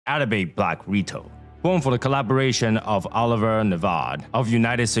Atabey Black Rito. Born for the collaboration of Oliver Navad of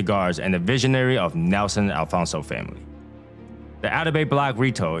United Cigars and the visionary of Nelson Alfonso family. The Atabey Black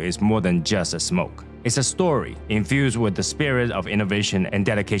Rito is more than just a smoke. It's a story infused with the spirit of innovation and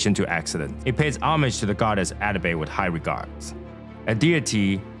dedication to excellence. It pays homage to the goddess Atabey with high regards, a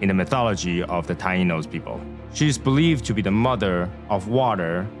deity in the mythology of the Taínos people. She is believed to be the mother of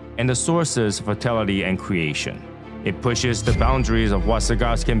water and the sources of fertility and creation. It pushes the boundaries of what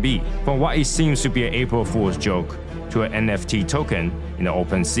cigars can be, from what it seems to be an April Fool's joke to an NFT token in the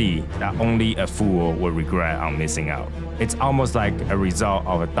open sea that only a fool would regret on missing out. It's almost like a result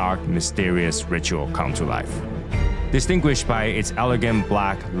of a dark, mysterious ritual come to life. Distinguished by its elegant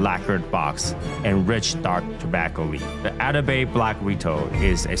black lacquered box and rich dark tobacco leaf, the Atabey Black Rito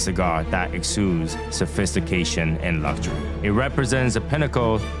is a cigar that exudes sophistication and luxury. It represents the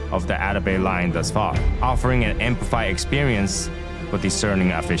pinnacle of the Atabey line thus far, offering an amplified experience for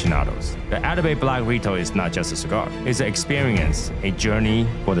discerning aficionados. The Atabey Black Rito is not just a cigar. It's an experience, a journey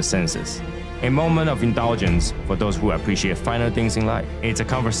for the senses, a moment of indulgence for those who appreciate finer things in life. It's a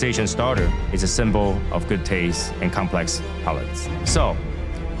conversation starter. It's a symbol of good taste and complex palates. So,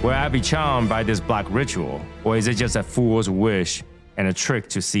 will I be charmed by this black ritual, or is it just a fool's wish and a trick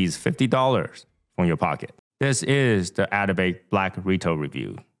to seize $50 from your pocket? This is the Atabey Black Rito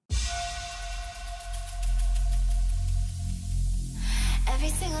review. Every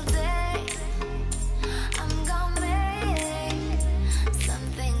single day, I'm gonna make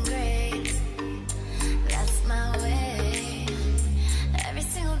something great. That's my way. Every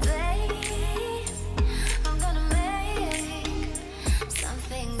single day, I'm gonna make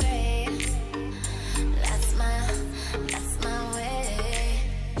something great. That's my way.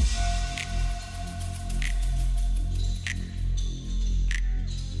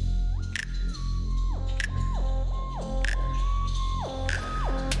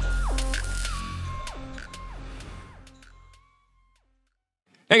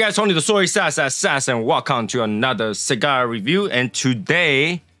 Hey guys, Tony the Soy Sauce Assassin. Welcome to another cigar review. And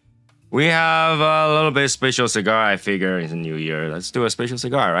today we have a little bit special cigar. I figure it's a new year. Let's do a special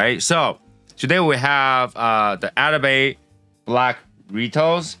cigar, right? So today we have the Atabey Black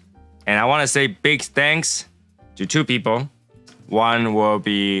Ritos. And I want to say big thanks to two people. One will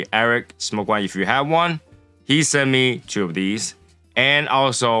be Eric, smoke one if you have one. He sent me two of these. And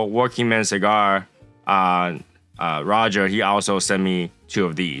also Working Man Cigar, Roger, he also sent me two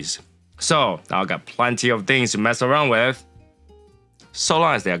of these. So now I got plenty of things to mess around with, so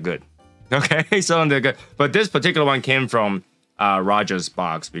long as they're good. Okay, so long they're good. But this particular one came from Roger's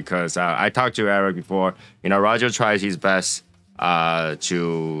box because I talked to Eric before. You know, Roger tries his best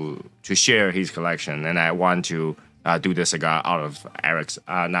to share his collection, and I want to do this cigar out of Eric's,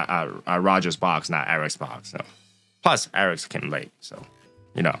 Roger's box, not Eric's box. So. Plus, Eric's came late, so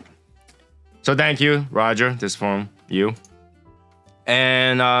you know. So thank you, Roger. This from you.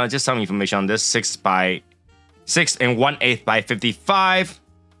 And just some information on this: 6 1/8 by 55.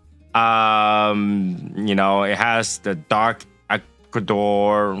 You know, it has the dark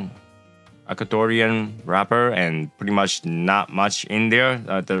Ecuadorian wrapper, and pretty much not much in there.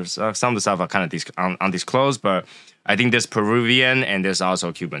 There's some of the stuff are kind of undisclosed, but I think there's Peruvian and there's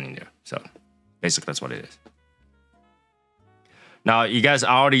also Cuban in there. So basically, that's what it is. Now, you guys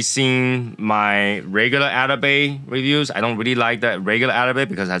already seen my regular Atabey reviews. I don't really like that regular Atabey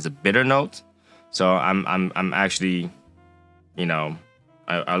because it has a bitter note. So I'm actually, you know,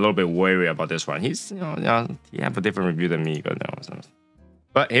 a little bit worried about this one. He's, you know, he have a different review than me, but no.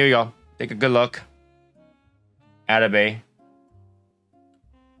 But here you go. Take a good look. Atabey.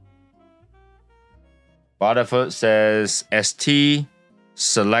 Butterfoot says ST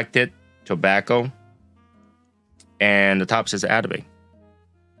selected tobacco. And the top says Atabey.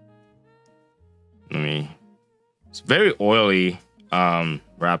 It's very oily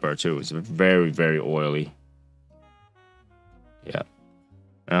wrapper too. It's very, very oily. Yeah.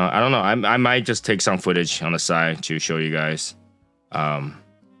 I don't know. I might just take some footage on the side to show you guys. But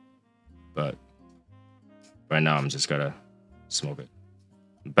right now I'm just gonna smoke it.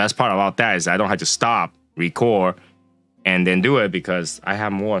 The best part about that is I don't have to stop, record, and then do it because I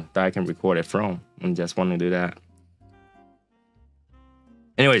have more that I can record it from. I just want to do that.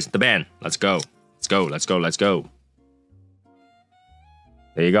 Anyways, the band. Let's go. Let's go.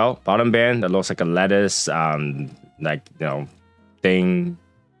 There you go. Bottom band that looks like a lettuce, like, you know, thing.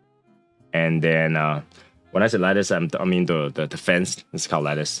 And then when I say lettuce, I mean the fence. It's called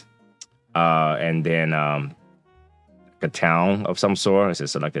lettuce. And then a town of some sort. It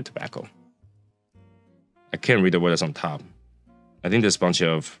says selected tobacco. I can't read the words on top. I think there's a bunch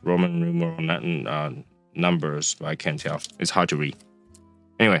of Roman numeral numbers, but I can't tell. It's hard to read.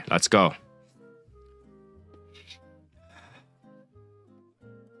 Anyway, let's go.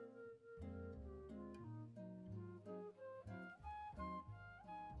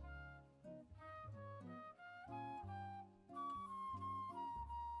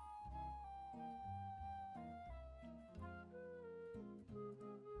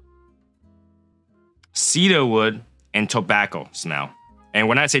 Cedar wood and tobacco smell. And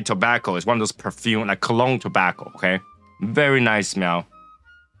when I say tobacco, it's one of those perfume, like cologne tobacco, okay? Very nice smell.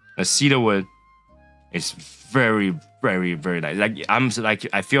 The cedar wood is very, very, very nice.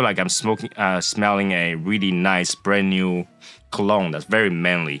 I feel like I'm smelling a really nice, brand new cologne that's very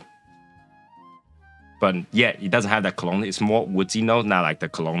manly. But yet, it doesn't have that cologne. It's more woodsy note, not like the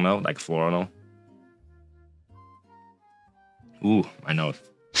cologne note, like floral note. Ooh, my nose.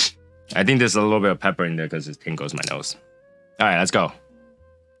 I think there's a little bit of pepper in there because it tingles my nose. All right, let's go.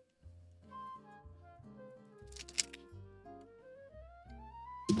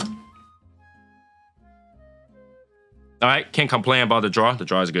 All right, can't complain about the draw. The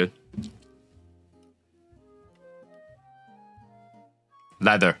draw is good.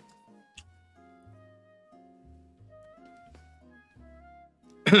 Leather.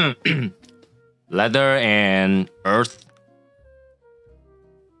 Leather and earth.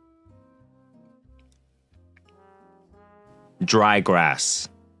 Dry grass.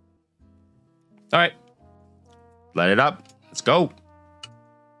 All right, let it up. Let's go.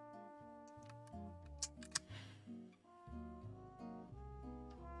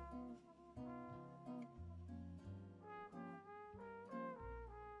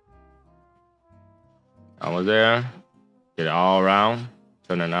 Almost there. Get it all around.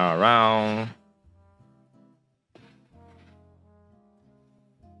 Turn it all around.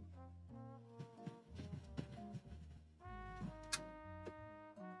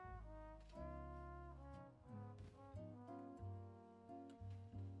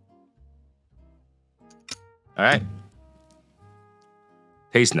 All right.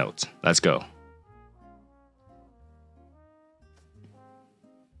 Taste notes. Let's go.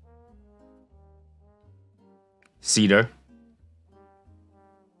 Cedar.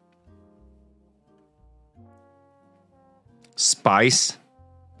 Spice.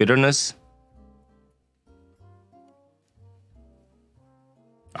 Bitterness.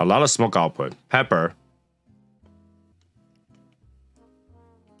 A lot of smoke output. Pepper.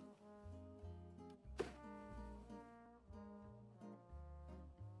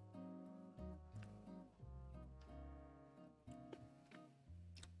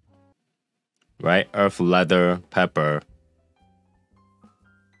 Right? Earth, leather, pepper.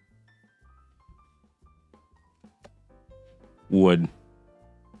 Wood.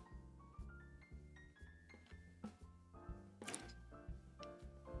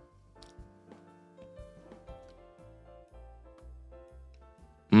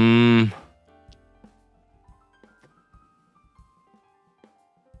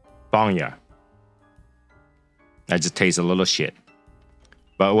 Barnyard. I just taste a little shit.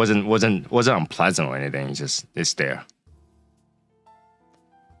 But it wasn't unpleasant or anything. It's there.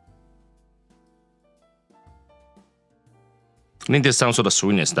 I think there's some sort of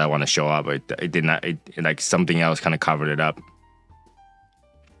sweetness that I want to show up, but it did not. It like something else kind of covered it up.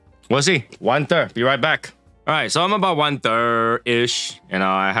 We'll see. 1/3. Be right back. All right, so I'm about 1/3 ish, and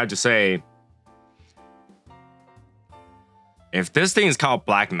I had to say, if this thing is called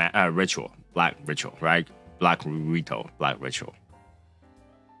Black Ritual, right? Black Ritual.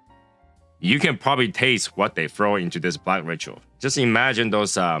 You can probably taste what they throw into this Black Ritual. Just imagine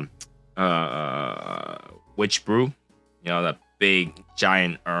those witch brew, you know, that big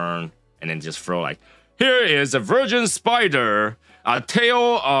giant urn, and then just throw like, here is a virgin spider, a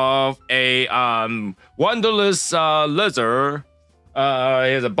tail of a wonderless lizard.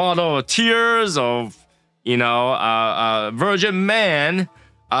 Here's a bottle of tears of, you know, virgin man.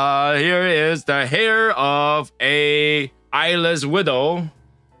 Here is the hair of a eyeless widow.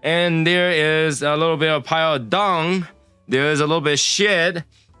 And there is a little bit of pile of dung. There's a little bit of shit.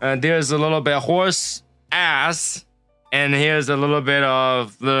 There's a little bit of horse ass. And here's a little bit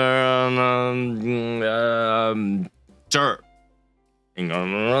of dirt.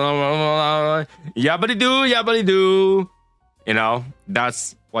 Yabbity-doo. You know,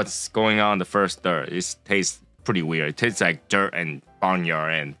 that's what's going on in the first third. It tastes pretty weird. It tastes like dirt and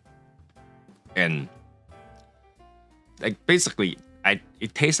barnyard and like basically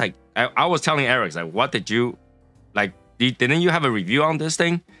it tastes like I was telling Eric, like, what did you like? Didn't you have a review on this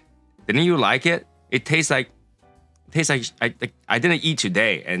thing? Didn't you like it? It tastes like I didn't eat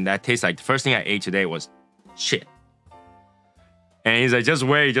today, and that tastes like the first thing I ate today was shit. And he's like, just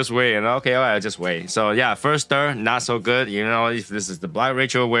wait. And okay, all right, just wait. So yeah, first stir, not so good. You know, if this is the black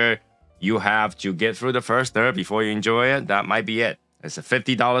ritual where you have to get through the first stir before you enjoy it, that might be it. It's a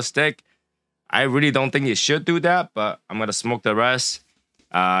 $50 stick. I really don't think you should do that, but I'm gonna smoke the rest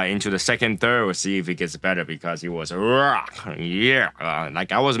into the second stir. We'll see if it gets better because it was rock. Yeah,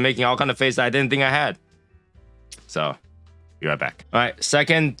 like I was making all kind of face that I didn't think I had. So, be right back. All right,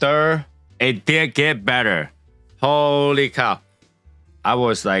 second stir, it did get better. Holy cow! I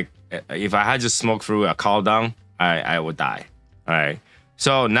was like, if I had to smoke through a cow dung, I would die. All right,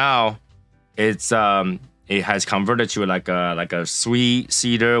 so now it's it has converted to like a sweet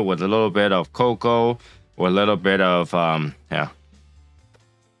cedar with a little bit of cocoa, with a little bit of yeah,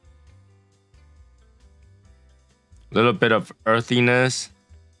 a little bit of earthiness,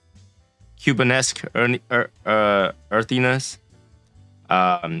 Cubanesque earthiness,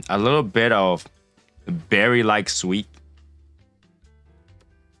 a little bit of berry-like sweet,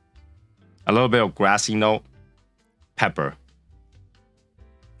 a little bit of grassy note, pepper.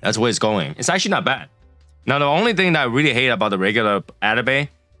 That's where it's going. It's actually not bad. Now, the only thing that I really hate about the regular Atabey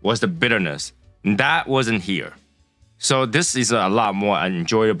was the bitterness. That wasn't here. So this is a lot more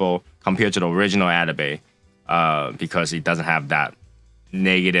enjoyable compared to the original Atabey because it doesn't have that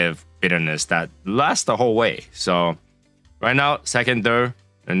negative bitterness that lasts the whole way. So right now, second stir,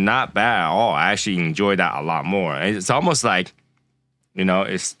 not bad at all. I actually enjoy that a lot more. It's almost like, you know,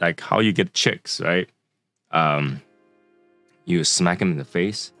 it's like how you get chicks, right? You smack them in the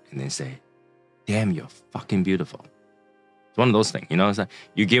face and then say, damn, you're fucking beautiful. It's one of those things, you know? It's like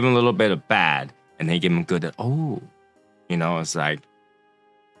you give them a little bit of bad and then you give them good at, oh, you know, it's like,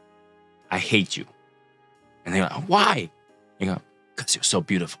 I hate you. And they're like, why? You go, because you're so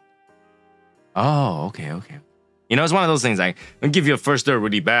beautiful. Oh, okay. You know, it's one of those things like, I'll give you a first stir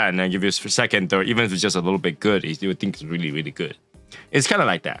really bad and then give you a second stir, even if it's just a little bit good, you would think it's really, really good. It's kind of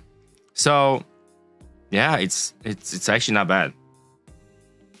like that. So, yeah, it's actually not bad.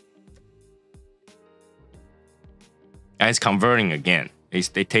 And it's converting again.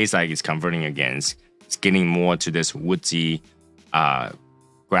 It tastes like it's converting again. It's getting more to this woodsy,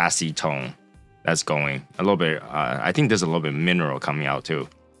 grassy tone that's going. A little bit, I think there's a little bit of mineral coming out too.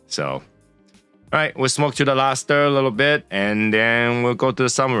 So, all right, we'll smoke to the last stir a little bit and then we'll go to the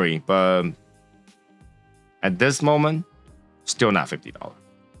summary. But at this moment, still not $50.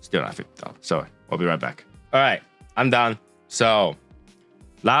 Still not $50. So we'll be right back. All right, I'm done. So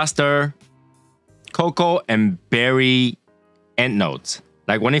last stir, cocoa and berry end notes.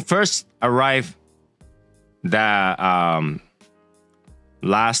 Like when it first arrived, that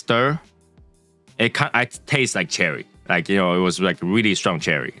last stir, it tastes like cherry. Like, you know, it was like really strong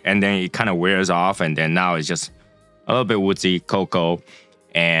cherry. And then it kind of wears off. And then now it's just a little bit woodsy, cocoa,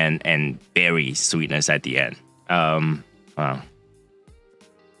 and berry sweetness at the end. Yeah,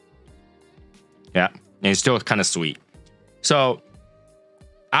 and it's still kind of sweet. So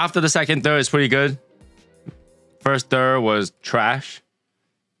after the second stir, it's pretty good. First stir was trash.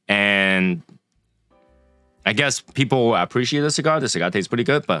 And I guess people will appreciate the cigar. The cigar tastes pretty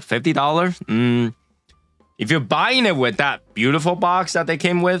good, but $50? If you're buying it with that beautiful box that they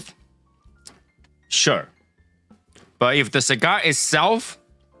came with, sure. But if the cigar itself,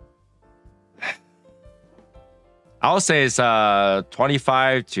 I'll say it's a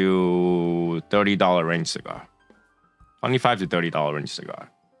 $25 to $30 range cigar. $25 to $30 range cigar.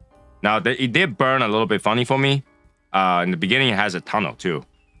 Now, it did burn a little bit funny for me. In the beginning, it has a tunnel too.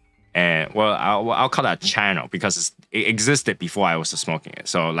 And, well, I'll call that channel because it existed before I was smoking it.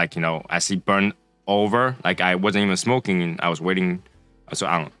 So, like, you know, as it burned over, like I wasn't even smoking, I was waiting. So,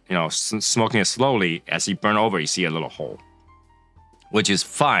 you know, smoking it slowly. As it burned over, you see a little hole, which is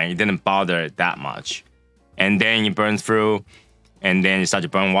fine. It didn't bother it that much. And then it burns through, and then it started to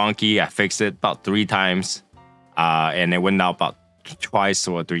burn wonky. I fixed it about 3 times, and it went out about twice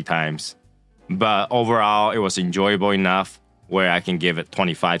or 3 times. But overall, it was enjoyable enough where I can give it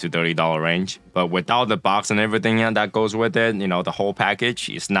 $25 to $30 range. But without the box and everything that goes with it, you know, the whole package,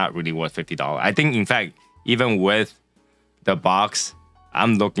 it's not really worth $50. I think, in fact, even with the box,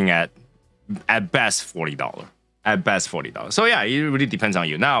 I'm looking at best $40. At best $40. So yeah, it really depends on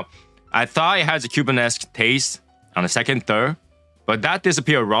you. Now, I thought it has a Cubanesque taste on the second stir, but that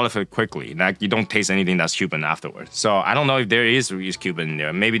disappeared relatively quickly. Like, you don't taste anything that's Cuban afterwards. So I don't know if there is Cuban in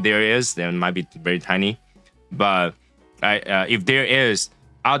there. Maybe there is. There might be very tiny. But if there is,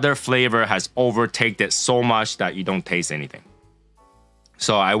 other flavor has overtaken it so much that you don't taste anything.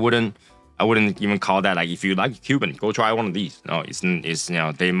 So I wouldn't even call that, like, if you like Cuban, go try one of these. No, it's you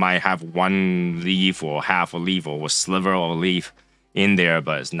know, they might have 1 leaf or half a leaf or a sliver of a leaf in there,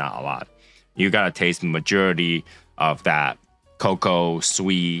 but it's not a lot. You gotta taste the majority of that cocoa,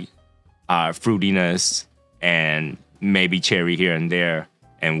 sweet, fruitiness, and maybe cherry here and there,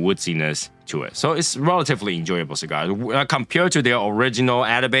 and woodsiness to it. So it's relatively enjoyable cigar. Compared to their original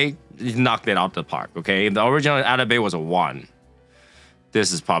Atabey, it knocked it out of the park, okay? If the original Atabey was a 1,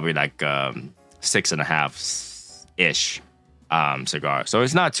 this is probably like 6.5-ish cigar. So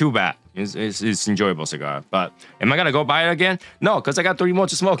it's not too bad. It's enjoyable cigar. But am I gonna go buy it again? No, because I got 3 more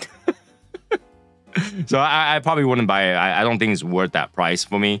to smoke. So I probably wouldn't buy it. I don't think it's worth that price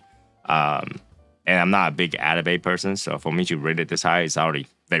for me. And I'm not a big Atabey person, so for me to rate it this high, it's already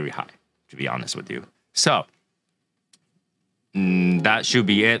very high, to be honest with you. So that should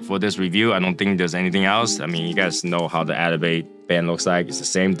be it for this review. I don't think there's anything else. I mean, you guys know how the Atabey band looks like. It's the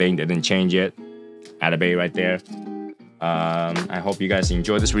same thing. They didn't change it. Atabey right there. I hope you guys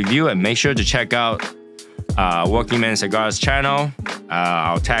enjoyed this review, and make sure to check out Working Man Cigars channel.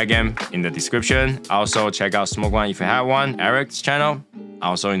 I'll tag him in the description. Also, check out Smoke One if you have one, Eric's channel,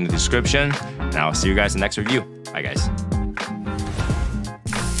 also in the description. And I'll see you guys in the next review. Bye, guys.